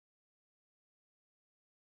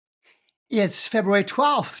It's February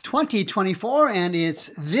 12th, 2024, and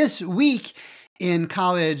it's This Week in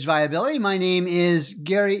College Viability. My name is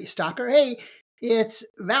Gary Stocker. Hey, it's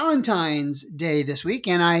Valentine's Day this week,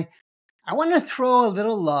 and I want to throw a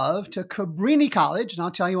little love to Cabrini College, and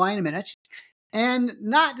I'll tell you why in a minute, and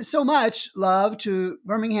not so much love to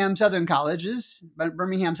Birmingham Southern College,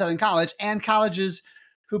 and colleges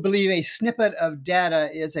who believe a snippet of data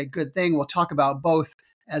is a good thing. We'll talk about both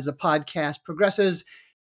as the podcast progresses.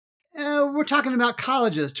 We're talking about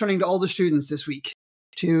colleges turning to older students this week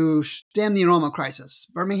to stem the enrollment crisis.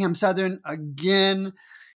 Birmingham Southern, again,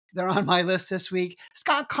 they're on my list this week.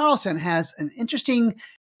 Scott Carlson has an interesting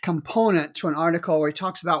component to an article where he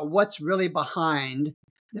talks about what's really behind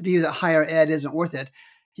the view that higher ed isn't worth it.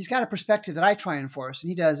 He's got a perspective that I try and enforce, and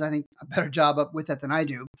he does, I think, a better job up with it than I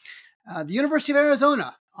do. The University of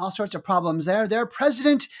Arizona, all sorts of problems there. Their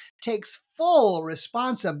president takes full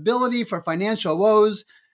responsibility for financial woes.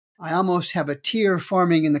 I almost have a tear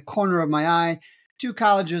forming in the corner of my eye. 2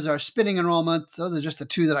 colleges are spinning enrollment. Those are just the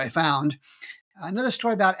 2 that I found. Another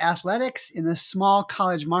story about athletics in the small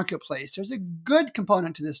college marketplace. There's a good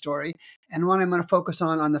component to this story, and one I'm going to focus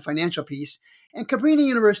on the financial piece. And Cabrini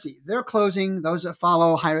University, they're closing. Those that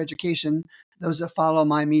follow higher education, those that follow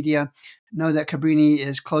my media, know that Cabrini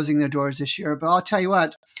is closing their doors this year. But I'll tell you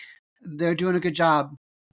what, they're doing a good job.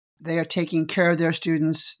 They are taking care of their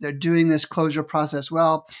students. They're doing this closure process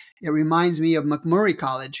well. It reminds me of McMurray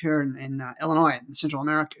College here in Illinois, in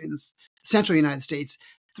central United States.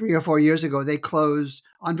 3 or 4 years ago, they closed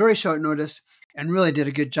on very short notice and really did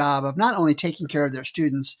a good job of not only taking care of their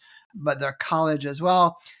students, but their college as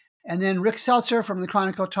well. And then Rick Seltzer from the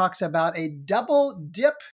Chronicle talks about a double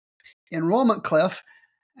dip enrollment cliff.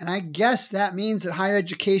 And I guess that means that higher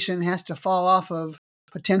education has to fall off of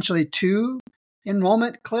potentially 2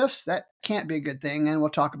 enrollment cliffs. That can't be a good thing, and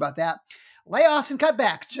we'll talk about that. Layoffs and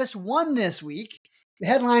cutbacks, just one this week. The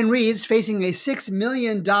headline reads, facing a $6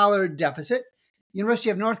 million deficit, University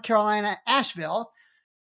of North Carolina, Asheville,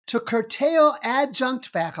 to curtail adjunct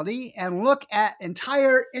faculty and look at the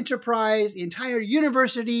entire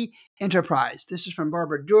university enterprise. This is from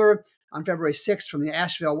Barbara Durr on February 6th from the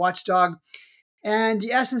Asheville Watchdog. And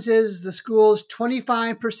the essence is the school's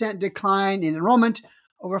 25% decline in enrollment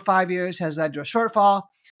over 5 years has led to a shortfall,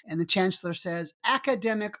 and the chancellor says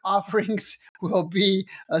academic offerings will be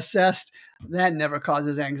assessed. That never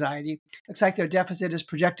causes anxiety. Looks like their deficit is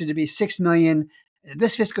projected to be $6 million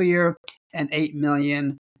this fiscal year and $8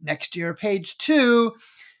 million next year. Page 2,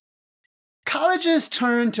 colleges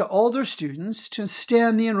turn to older students to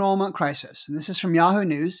stem the enrollment crisis. And this is from Yahoo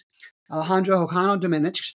News. Alejandro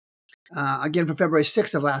Hojano-Domenech, again from February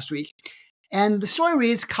 6th of last week. And the story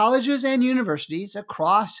reads, colleges and universities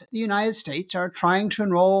across the United States are trying to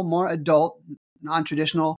enroll more adult,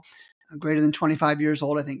 non-traditional, greater than 25 years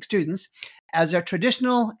old, I think, students, as their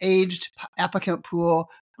traditional aged applicant pool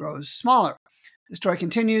grows smaller. The story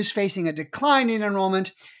continues, facing a decline in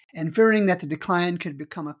enrollment and fearing that the decline could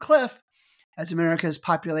become a cliff as America's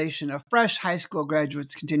population of fresh high school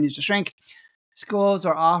graduates continues to shrink. Schools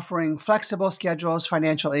are offering flexible schedules,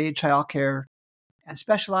 financial aid, childcare, and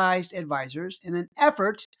specialized advisors in an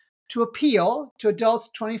effort to appeal to adults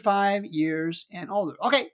 25 years and older.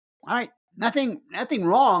 Okay, all right, nothing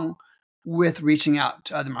wrong with reaching out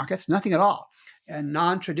to other markets, nothing at all. And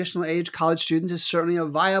non-traditional age college students is certainly a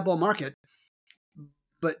viable market.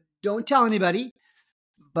 But don't tell anybody.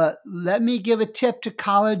 But let me give a tip to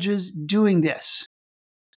colleges doing this.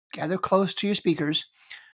 Gather close to your speakers.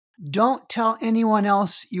 Don't tell anyone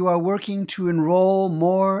else you are working to enroll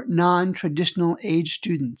more non-traditional age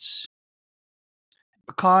students,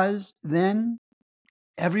 because then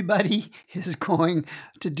everybody is going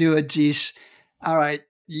to do it. Geez, all right,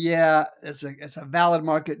 yeah, it's a valid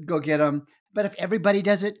market. Go get them. But if everybody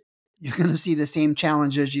does it, you're going to see the same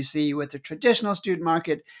challenges you see with the traditional student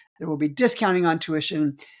market. There will be discounting on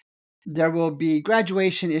tuition. There will be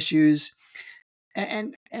graduation issues.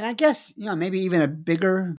 And I guess, maybe even a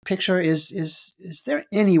bigger picture is there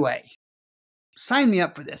any way, sign me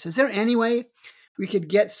up for this, is there any way we could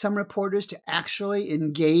get some reporters to actually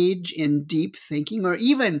engage in deep thinking or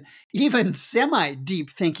even semi-deep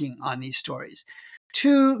thinking on these stories?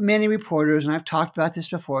 Too many reporters, and I've talked about this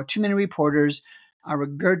before, too many reporters are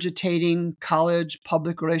regurgitating college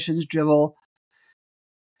public relations drivel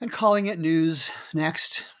and calling it news.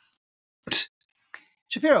 Next.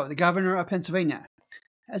 Shapiro, the governor of Pennsylvania,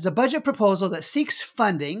 has a budget proposal that seeks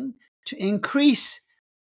funding to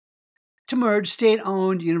merge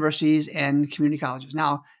state-owned universities and community colleges.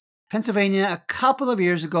 Now, Pennsylvania, a couple of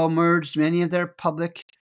years ago, merged many of their public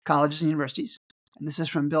colleges and universities. And this is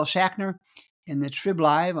from Bill Shackner in the Trib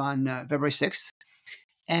Live on February 6th.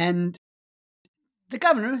 And the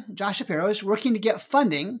governor, Josh Shapiro, is working to get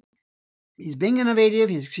funding. He's being innovative.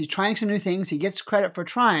 He's trying some new things. He gets credit for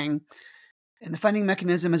trying. And the funding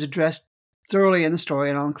mechanism is addressed thoroughly in the story,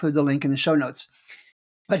 and I'll include the link in the show notes.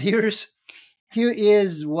 But here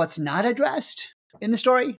is what's not addressed in the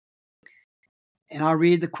story. And I'll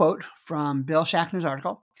read the quote from Bill Shackner's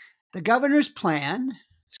article. The governor's plan,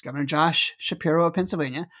 it's Governor Josh Shapiro of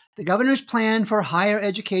Pennsylvania, the governor's plan for higher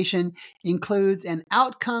education includes an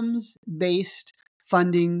outcomes-based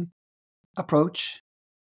funding approach.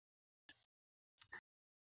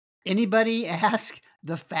 Anybody ask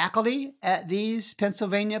the faculty at these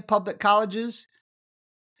Pennsylvania public colleges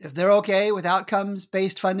if they're okay with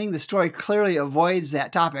outcomes-based funding? The story clearly avoids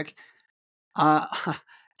that topic. Tell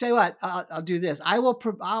you what, I'll do this.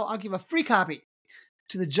 I'll give a free copy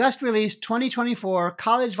to the just released 2024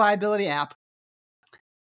 College Viability app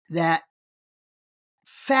that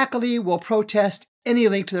faculty will protest any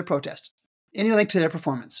link to their protest, any link to their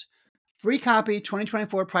performance. Free copy,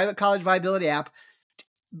 2024 Private College Viability app,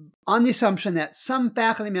 on the assumption that some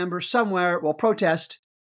faculty member somewhere will protest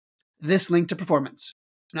this link to performance.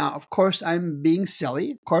 Now, of course, I'm being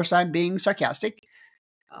silly. Of course, I'm being sarcastic.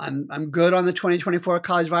 I'm good on the 2024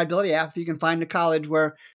 College Viability app. If you can find a college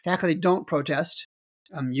where faculty don't protest,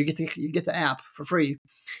 you get the app for free.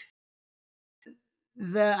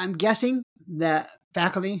 I'm guessing that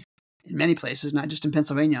faculty in many places, not just in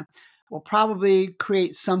Pennsylvania, will probably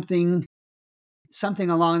create something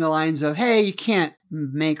along the lines of, hey, you can't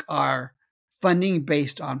make our funding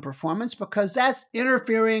based on performance because that's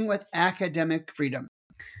interfering with academic freedom.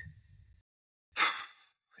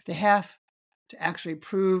 If they have to actually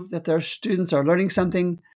prove that their students are learning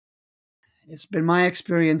something, it's been my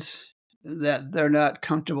experience that they're not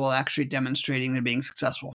comfortable actually demonstrating they're being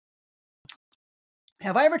successful.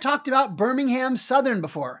 Have I ever talked about Birmingham Southern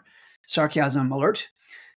before? Sarcasm alert.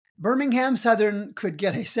 Birmingham Southern could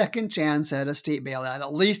get a second chance at a state bailout,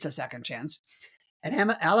 at least a second chance.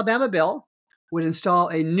 An Alabama bill would install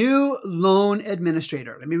a new loan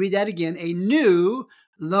administrator. Let me read that again. A new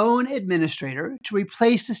loan administrator to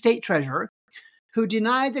replace the state treasurer who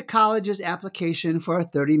denied the college's application for a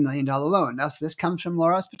 $30 million loan. Now, this comes from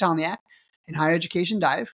Laura Spitalniak in Higher Education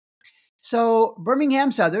Dive. So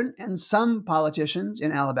Birmingham Southern and some politicians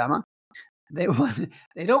in Alabama, they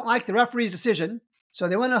don't like the referee's decision, so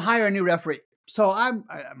they want to hire a new referee. So I'm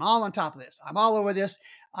all on top of this. I'm all over this.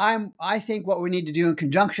 I think what we need to do in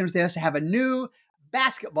conjunction with this, have a new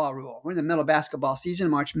basketball rule. We're in the middle of basketball season.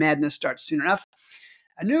 March Madness starts soon enough.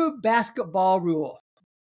 A new basketball rule.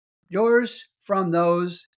 Yours from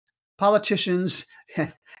those politicians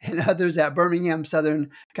and others at Birmingham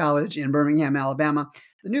Southern College in Birmingham, Alabama.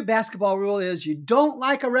 The new basketball rule is you don't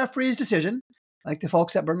like a referee's decision, like the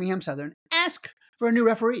folks at Birmingham Southern, ask for a new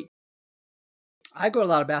referee. I go to a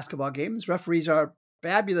lot of basketball games. Referees are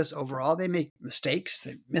fabulous overall. They make mistakes.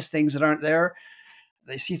 They miss things that aren't there.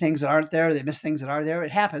 They see things that aren't there. They miss things that are there.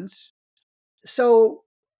 It happens. So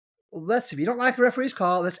if you don't like a referee's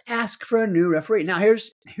call, let's ask for a new referee. Now,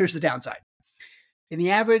 here's the downside. In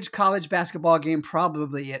the average college basketball game,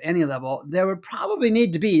 probably at any level, there would probably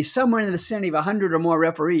need to be somewhere in the vicinity of 100 or more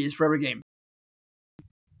referees for every game.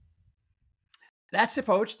 That's the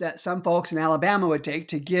approach that some folks in Alabama would take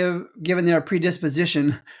to given their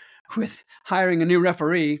predisposition with hiring a new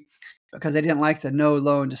referee because they didn't like the no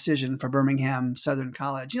loan decision for Birmingham Southern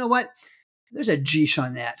College. You know what? There's a geesh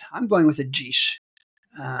on that. I'm going with a geesh.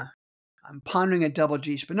 I'm pondering a double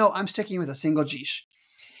geesh, but no, I'm sticking with a single geesh.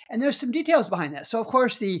 And there's some details behind that. So, of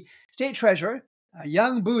course, the state treasurer, a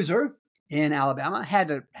young boozer in Alabama, had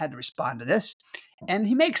to respond to this. And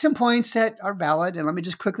he makes some points that are valid. And let me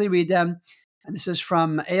just quickly read them. And this is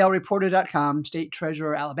from alreporter.com, State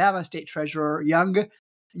Treasurer, Alabama State Treasurer,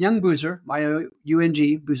 young boozer,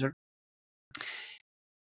 Y-O-U-N-G, boozer.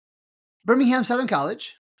 Birmingham Southern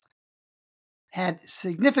College had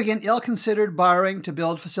significant ill-considered borrowing to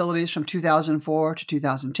build facilities from 2004 to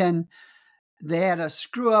 2010. They had a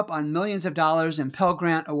screw up on millions of dollars in Pell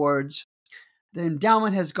Grant awards. The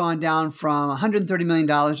endowment has gone down from $130 million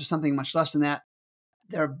to something much less than that.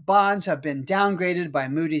 Their bonds have been downgraded by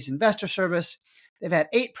Moody's Investor Service. They've had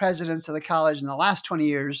 8 presidents of the college in the last 20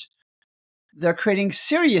 years. They created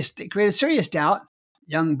serious doubt,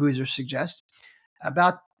 young boozers suggest,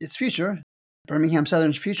 about its future, Birmingham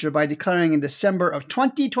Southern's future, by declaring in December of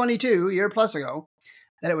 2022, a year plus ago,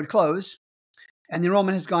 that it would close. And the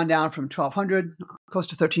enrollment has gone down from 1,200, close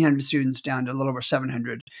to 1,300 students, down to a little over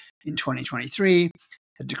 700 in 2023,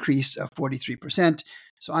 a decrease of 43%.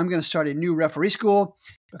 So I'm going to start a new referee school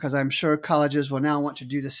because I'm sure colleges will now want to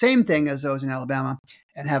do the same thing as those in Alabama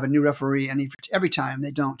and have a new referee every time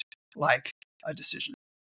they don't like a decision.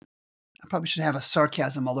 probably should have a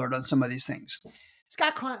sarcasm alert on some of these things.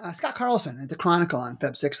 Scott Carlson at the Chronicle on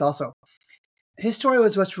Feb 6th also. His story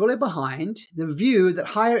was what's really behind the view that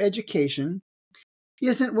higher education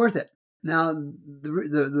isn't worth it. Now,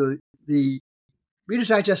 the Reader's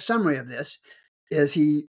Digest summary of this is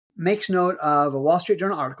he makes note of a Wall Street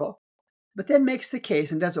Journal article, but then makes the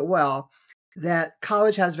case, and does it well, that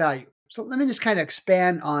college has value. So let me just kind of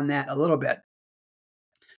expand on that a little bit.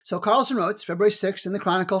 So Carlson wrote, February 6th in the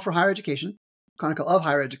Chronicle of Higher Education,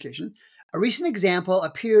 a recent example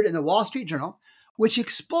appeared in the Wall Street Journal, which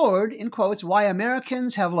explored, in quotes, why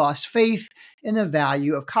Americans have lost faith in the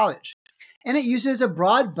value of college. And it uses a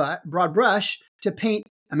broad brush to paint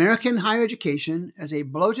American higher education as a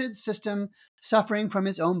bloated system suffering from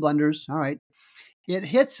its own blunders. All right. It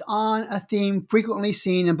hits on a theme frequently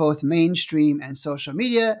seen in both mainstream and social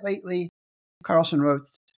media lately. Carlson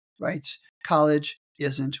writes, college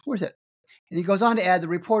isn't worth it. And he goes on to add the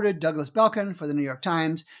reporter Douglas Belkin for the New York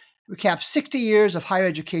Times recaps 60 years of higher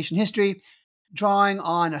education history, drawing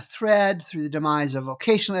on a thread through the demise of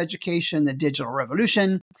vocational education, the digital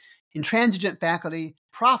revolution, intransigent faculty,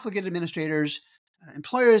 profligate administrators,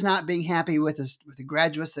 employers not being happy with the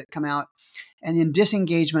graduates that come out, and the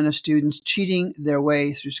disengagement of students cheating their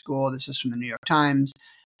way through school. This is from the New York Times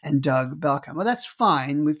and Doug Belkin. Well, that's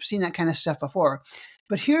fine. We've seen that kind of stuff before.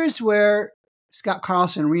 But here's where Scott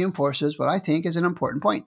Carlson reinforces what I think is an important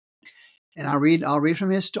point. And I'll read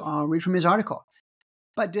from his article.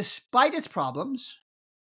 But despite its problems,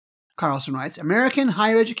 Carlson writes, American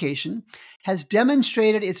higher education has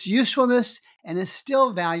demonstrated its usefulness and is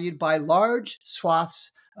still valued by large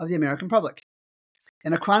swaths of the American public.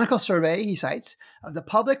 In a Chronicle survey, he cites, of the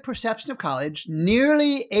public perception of college,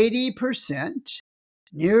 nearly 80%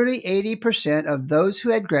 of those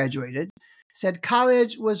who had graduated said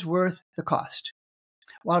college was worth the cost,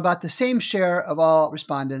 while about the same share of all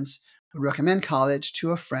respondents would recommend college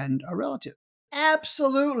to a friend or relative.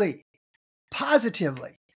 Absolutely,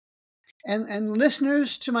 positively. And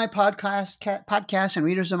listeners to my podcast and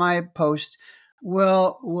readers of my posts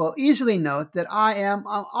will easily note that I'm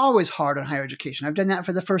always hard on higher education. I've done that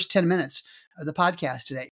for the first 10 minutes of the podcast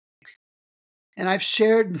today. And I've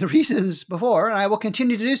shared the reasons before, and I will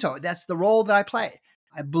continue to do so. That's the role that I play.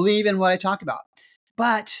 I believe in what I talk about.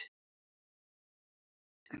 But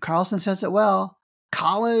Carlson says it well,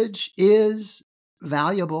 college is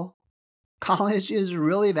valuable. College is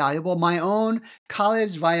really valuable. My own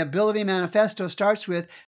college viability manifesto starts with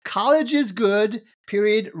college is good,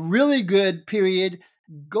 period, really good, period,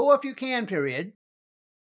 go if you can, period.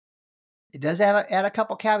 It does add a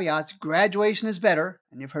couple caveats. Graduation is better.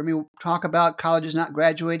 And you've heard me talk about colleges not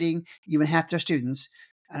graduating even half their students.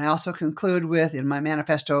 And I also conclude with, in my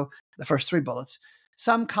manifesto, the first 3 bullets.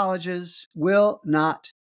 Some colleges will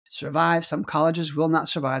not survive. Some colleges will not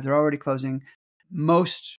survive. They're already closing.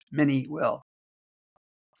 Many will.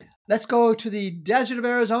 Let's go to the desert of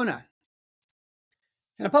Arizona.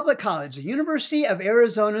 In a public college, the University of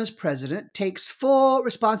Arizona's president takes full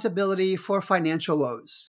responsibility for financial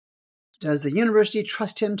woes. Does the university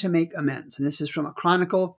trust him to make amends? And this is from a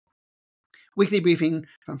Chronicle weekly briefing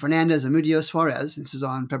from Fernandez Amudio Suarez. This is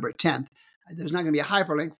on February 10th. There's not going to be a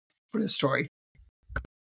hyperlink for this story.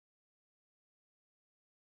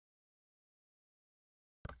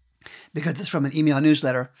 Because it's from an email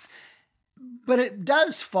newsletter. But it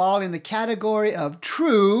does fall in the category of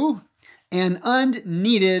true and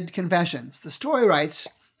unneeded confessions. The story writes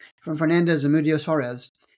from Fernandez Amudio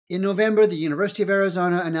Suarez, in November, the University of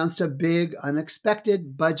Arizona announced a big,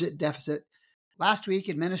 unexpected budget deficit. Last week,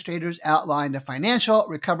 administrators outlined a financial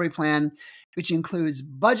recovery plan, which includes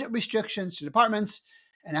budget restrictions to departments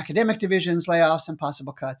and academic divisions, layoffs, and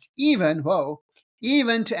possible cuts, even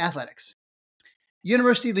to athletics.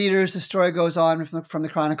 University leaders, the story goes on from the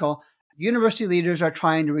Chronicle, university leaders are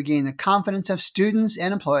trying to regain the confidence of students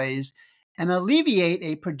and employees and alleviate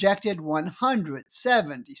a projected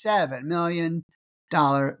 $177 million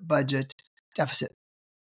budget deficit.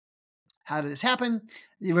 How did this happen?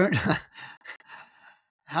 The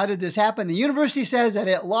university says that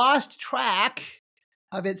it lost track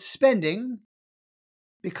of its spending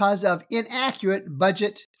because of inaccurate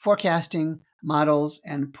budget forecasting models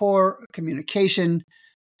and poor communication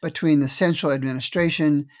between the central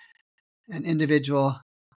administration and individual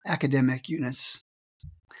academic units.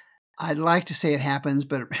 I'd like to say it happens,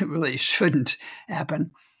 but it really shouldn't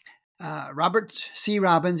happen. Robert C.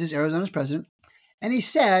 Robbins is Arizona's president, and he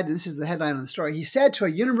said, and this is the headline on the story, he said to a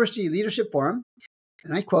university leadership forum,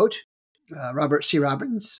 and I quote Robert C.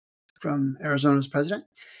 Robbins from Arizona's president,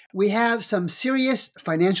 "We have some serious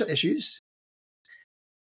financial issues,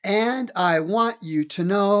 and I want you to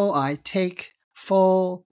know I take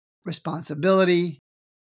full responsibility,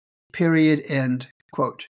 period, end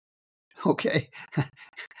quote. Okay.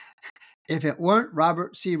 If it weren't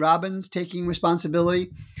Robert C. Robbins taking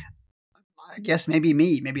responsibility, I guess maybe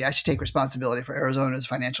me. Maybe I should take responsibility for Arizona's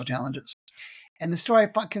financial challenges. And the story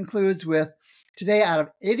concludes with today out of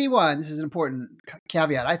 81, this is an important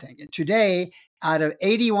caveat, I think. Today, out of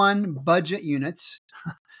 81 budget units,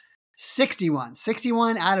 61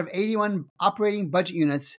 out of 81 operating budget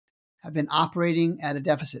units have been operating at a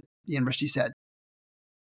deficit, the university said.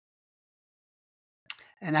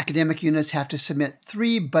 And academic units have to submit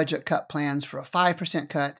 3 budget cut plans for a 5%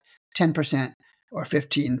 cut, 10%, or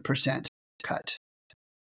 15% cut.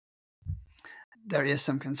 There is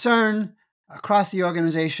some concern across the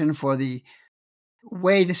organization for the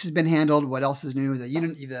way this has been handled. What else is new?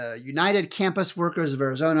 The United Campus Workers of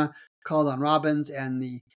Arizona called on Robbins and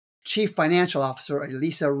the Chief Financial Officer,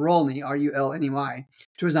 Elisa Rolney, R-U-L-N-E-Y,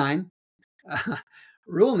 to resign.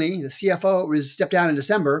 Rolney, the CFO, stepped down in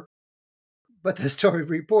December, but the story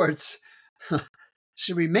reports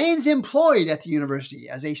she remains employed at the university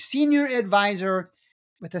as a senior advisor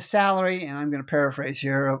with a salary, and I'm going to paraphrase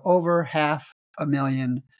here, of over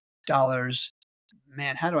 $500,000.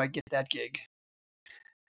 Man, how do I get that gig?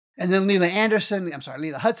 And then Leila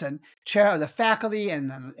Hudson, chair of the faculty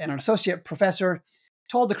and an associate professor,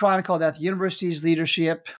 told the Chronicle that the university's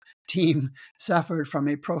leadership team suffered from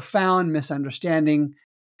a profound misunderstanding.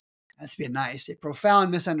 That's being nice. A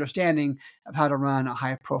profound misunderstanding of how to run a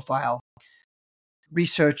high-profile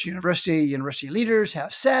research university. University leaders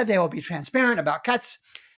have said they will be transparent about cuts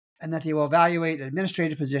and that they will evaluate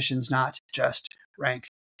administrative positions, not just rank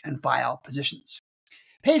and file positions.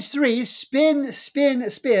 Page 3, spin, spin,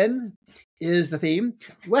 spin is the theme.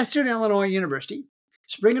 Western Illinois University.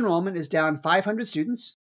 Spring enrollment is down 500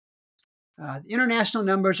 students. The international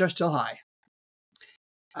numbers are still high.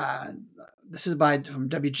 This is from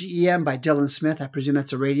WGEM by Dylan Smith. I presume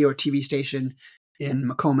that's a radio or TV station in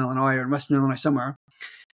Macomb, Illinois, or in Western Illinois somewhere.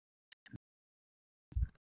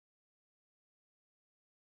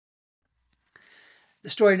 The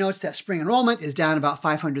story notes that spring enrollment is down about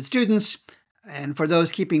 500 students. And for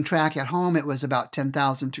those keeping track at home, it was about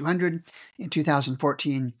 10,200 in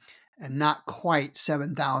 2014 and not quite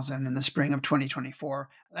 7,000 in the spring of 2024.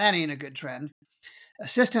 That ain't a good trend.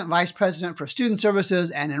 Assistant Vice President for Student Services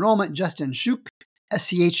and Enrollment, Justin Schuch,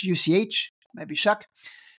 S-C-H-U-C-H, maybe Schuch,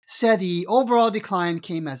 said the overall decline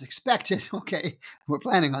came as expected. Okay, we're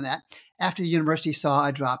planning on that. After the university saw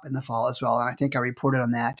a drop in the fall as well. And I think I reported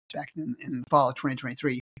on that back in the fall of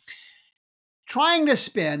 2023. Trying to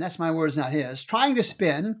spin, that's my words, not his, trying to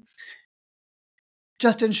spin,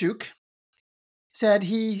 Justin Schuch said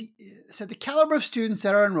the caliber of students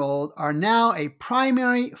that are enrolled are now a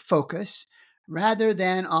primary focus rather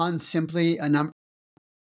than on simply a number.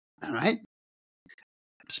 All right.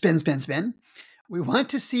 Spin, spin, spin. We want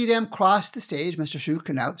to see them cross the stage, Mr. Schuch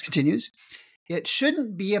continues. It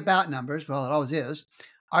shouldn't be about numbers. Well, it always is.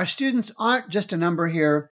 Our students aren't just a number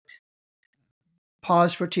here.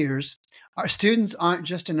 Pause for tears. Our students aren't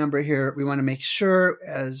just a number here. We want to make sure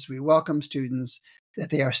as we welcome students that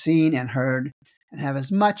they are seen and heard and have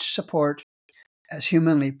as much support as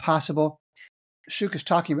humanly possible. Schuch is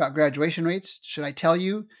talking about graduation rates. Should I tell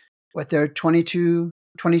you what their 2020,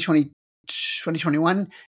 2021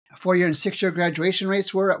 4-year and 6-year graduation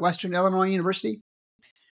rates were at Western Illinois University?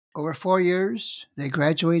 Over 4 years, they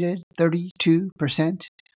graduated 32%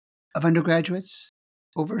 of undergraduates.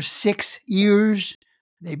 Over 6 years,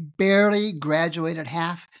 they barely graduated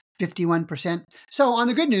half, 51%. So on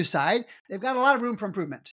the good news side, they've got a lot of room for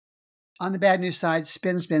improvement. On the bad news side,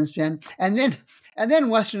 spin, spin, spin. And then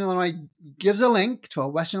Western Illinois gives a link to a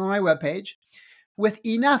Western Illinois webpage with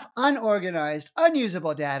enough unorganized,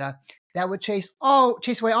 unusable data that would chase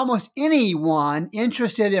away almost anyone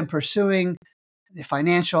interested in pursuing the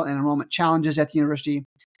financial and enrollment challenges at the university.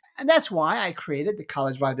 And that's why I created the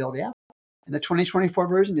College Viability app. And the 2024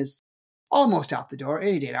 version is almost out the door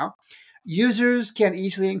any day now. Users can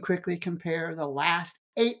easily and quickly compare the last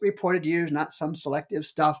 8 reported years, not some selective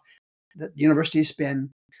stuff that universities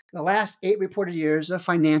spin, the last 8 reported years of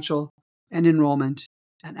financial and enrollment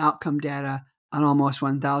and outcome data on almost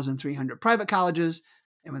 1,300 private colleges.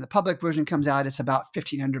 And when the public version comes out, it's about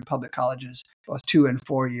 1,500 public colleges, both 2- and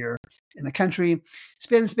 4-year in the country.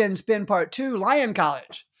 Spin, spin, spin part 2, Lyon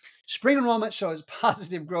College. Spring enrollment shows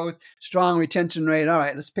positive growth, strong retention rate. All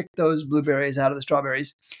right, let's pick those blueberries out of the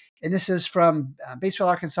strawberries. And this is from Batesville,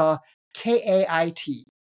 Arkansas, KAIT,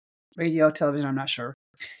 radio, television, I'm not sure.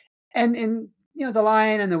 And the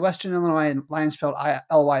Lyon and the Western Illinois, Lyon spelled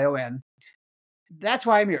Lyon. That's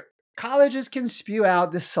why I'm here. Colleges can spew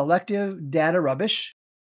out this selective data rubbish.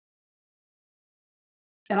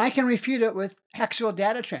 And I can refute it with actual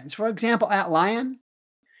data trends. For example, at Lion,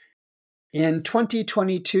 in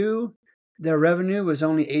 2022, their revenue was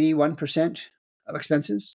only 81% of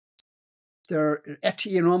expenses. Their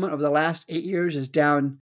FTE enrollment over the last 8 years is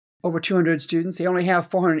down over 200 students. They only have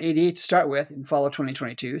 488 to start with in fall of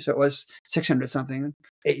 2022, so it was 600 something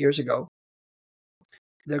 8 years ago.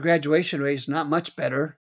 Their graduation rate is not much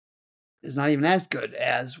better. It's not even as good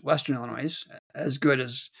as Western Illinois, as good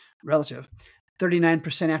as relative.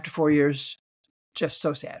 39% after 4 years, just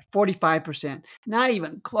so sad. 45%, not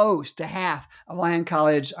even close to half of Lion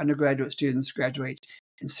College undergraduate students graduate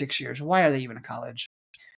in 6 years. Why are they even in college?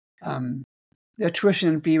 Their tuition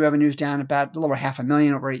and fee revenue is down about a little over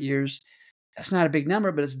 $500,000 over 8 years. That's not a big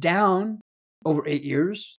number, but it's down over 8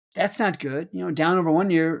 years. That's not good. Down over 1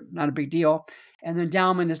 year, not a big deal. And the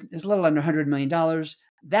endowment is a little under $100 million.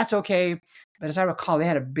 That's okay. But as I recall, they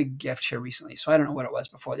had a big gift here recently. So I don't know what it was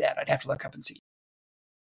before that. I'd have to look up and see.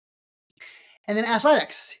 And then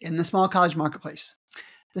athletics in the small college marketplace.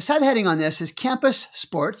 The subheading on this is campus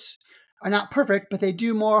sports are not perfect, but they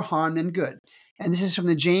do more harm than good. And this is from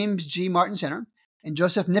the James G. Martin Center. And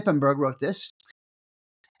Joseph Nippenberg wrote this.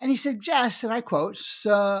 And he suggests, and I quote,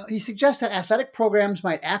 he suggests that athletic programs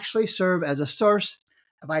might actually serve as a source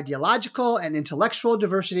of ideological and intellectual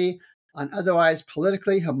diversity on otherwise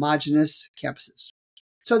politically homogenous campuses.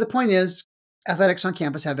 So the point is, athletics on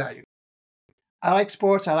campus have value. I like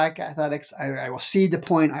sports. I like athletics. I will cede the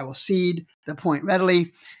point. I will cede the point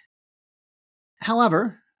readily.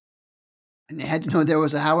 However, and you had to know there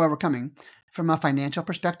was a however coming, from a financial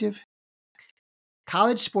perspective,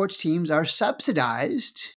 college sports teams are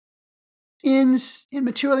subsidized in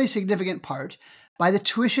materially significant part by the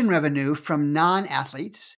tuition revenue from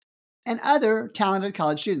non-athletes and other talented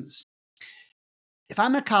college students. If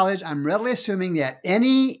I'm at college, I'm readily assuming that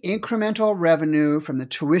any incremental revenue from the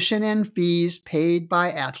tuition and fees paid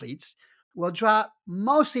by athletes will drop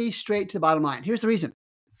mostly straight to the bottom line. Here's the reason.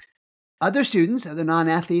 Other students, other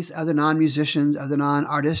non-athletes, other non-musicians, other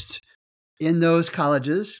non-artists in those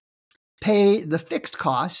colleges pay the fixed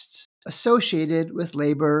costs associated with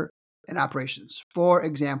labor and operations. For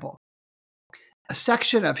example, a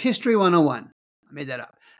section of History 101, I made that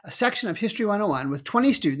up, a section of History 101 with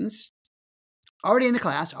 20 students already in the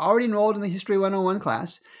class, already enrolled in the History 101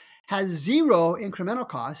 class, has zero incremental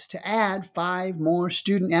cost to add 5 more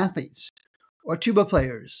student athletes or tuba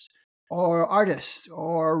players or artists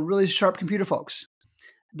or really sharp computer folks.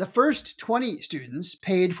 The first 20 students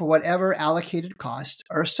paid for whatever allocated costs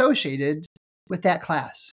are associated with that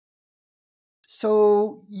class.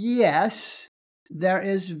 So yes, there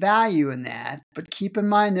is value in that, but keep in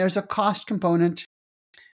mind there's a cost component.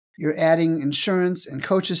 You're adding insurance and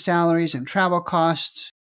coaches' salaries and travel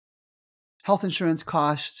costs, health insurance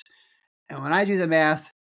costs. And when I do the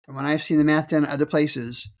math, and when I've seen the math done other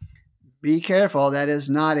places, be careful. That is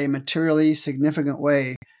not a materially significant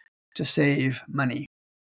way to save money.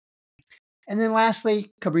 And then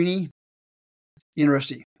lastly, Cabrini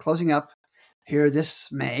University, closing up here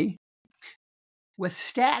this May. With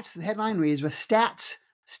stats, the headline reads, with stats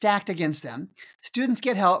stacked against them, students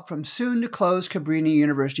get help from soon-to-close Cabrini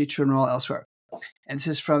University to enroll elsewhere. And this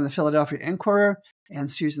is from the Philadelphia Inquirer and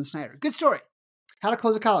Susan Snyder. Good story. How to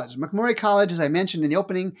close a college. McMurray College, as I mentioned in the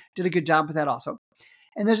opening, did a good job with that also.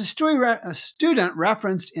 And there's a student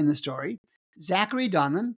referenced in the story, Zachary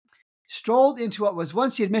Donlan, strolled into what was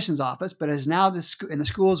once the admissions office, but is now in the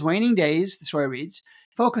school's waning days, the story reads,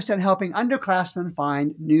 focused on helping underclassmen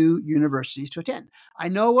find new universities to attend. I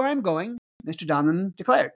know where I'm going, Mr. Donlan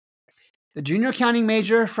declared. The junior accounting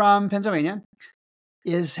major from Pennsylvania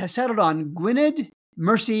has settled on Gwynedd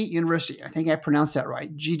Mercy University. I think I pronounced that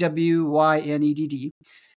right, Gwynedd,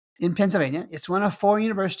 in Pennsylvania. It's one of 4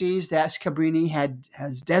 universities that Cabrini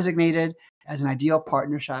has designated as an ideal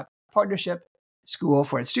partnership school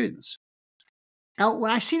for its students. Now,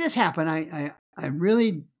 when I see this happen, I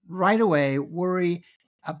really right away worry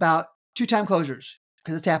about 2-time closures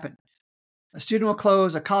because it's happened. A student will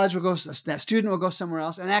close, a college will go, that student will go somewhere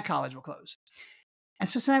else, and that college will close. And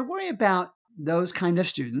so I worry about those kind of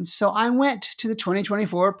students. So I went to the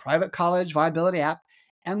 2024 Private College Viability app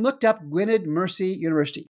and looked up Gwynedd Mercy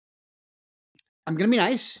University. I'm going to be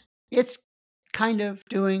nice. It's kind of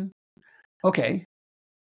doing okay.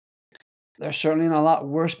 They're certainly in a lot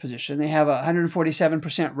worse position. They have a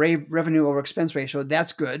 147% revenue over expense ratio.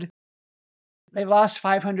 That's good. They've lost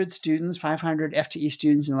 500 students, 500 FTE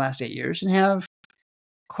students in the last 8 years, and have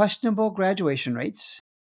questionable graduation rates.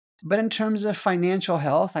 But in terms of financial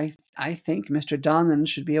health, I think Mr. Donlan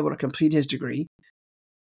should be able to complete his degree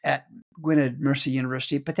at Gwynedd Mercy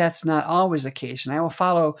University, but that's not always the case. And I will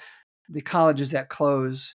follow the colleges that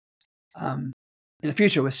close in the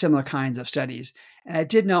future with similar kinds of studies. And I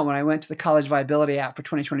did note when I went to the College Viability app for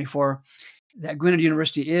 2024 that Gwynedd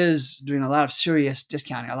University is doing a lot of serious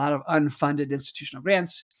discounting, a lot of unfunded institutional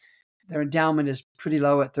grants. Their endowment is pretty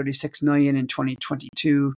low at $36 million in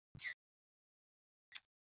 2022.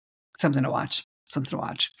 Something to watch.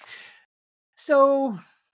 So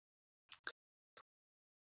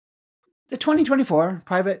the 2024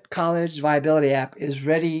 Private College Viability app is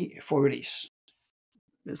ready for release.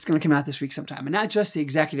 It's going to come out this week sometime. And not just the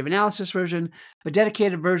executive analysis version, but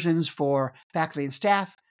dedicated versions for faculty and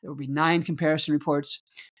staff. There will be 9 comparison reports.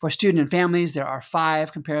 For student and families, there are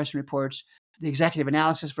 5 comparison reports. The executive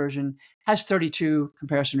analysis version has 32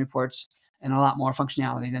 comparison reports and a lot more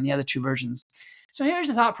functionality than the other 2 versions. So here's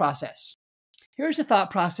the thought process. Here's the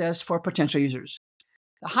thought process for potential users.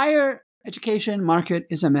 The higher education market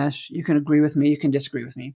is a mess. You can agree with me, you can disagree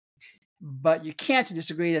with me. But you can't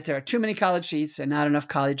disagree that there are too many college seats and not enough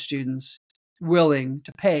college students willing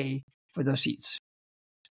to pay for those seats.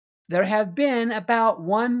 There has been about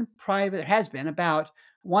one private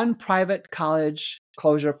college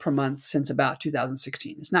closure per month since about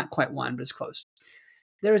 2016. It's not quite one, but it's close.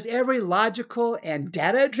 There is every logical and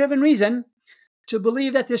data-driven reason to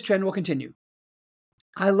believe that this trend will continue.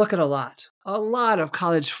 I look at a lot of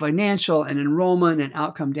college financial and enrollment and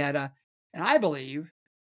outcome data, and I believe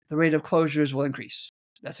the rate of closures will increase.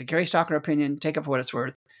 That's a Gary Stocker opinion. Take it for what it's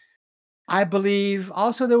worth. I believe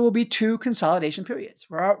also there will be 2 consolidation periods.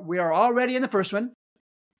 We are already in the first one.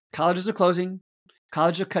 Colleges are closing.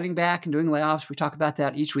 Colleges are cutting back and doing layoffs. We talk about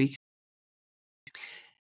that each week.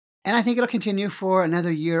 And I think it'll continue for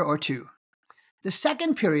another year or 2. The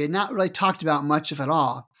second period, not really talked about much, if at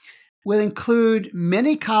all, will include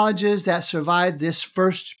many colleges that survived this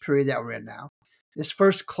first period that we're in now, this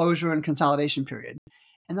first closure and consolidation period.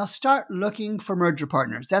 And they'll start looking for merger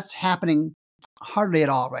partners. That's happening hardly at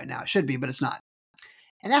all right now. It should be, but it's not.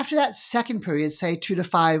 And after that second period, say 2 to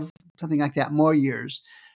 5, something like that, more years,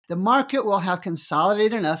 the market will have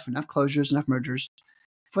consolidated enough closures, enough mergers,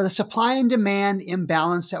 for the supply and demand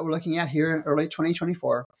imbalance that we're looking at here in early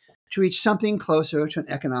 2024 to reach something closer to an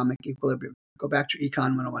economic equilibrium. Go back to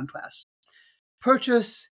Econ 101 class.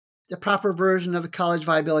 Purchase the proper version of the College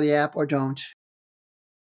Viability app or don't.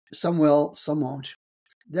 Some will, some won't.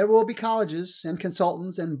 There will be colleges and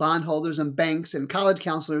consultants and bondholders and banks and college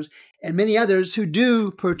counselors and many others who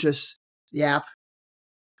do purchase the app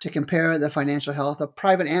to compare the financial health of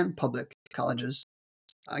private and public colleges.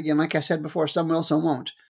 Again, like I said before, some will, some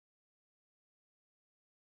won't.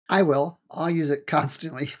 I will. I'll use it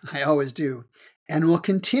constantly. I always do. And will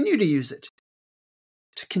continue to use it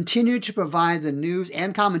to continue to provide the news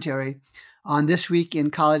and commentary on This Week in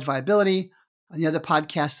College Viability, on the other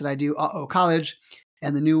podcasts that I do, College,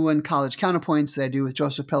 and the new one, College Counterpoints, that I do with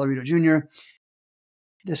Joseph Pellerito Jr.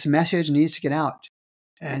 This message needs to get out.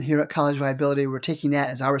 And here at College Viability, we're taking that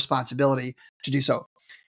as our responsibility to do so.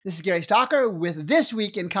 This is Gary Stocker with This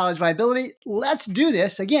Week in College Viability. Let's do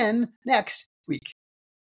this again next week.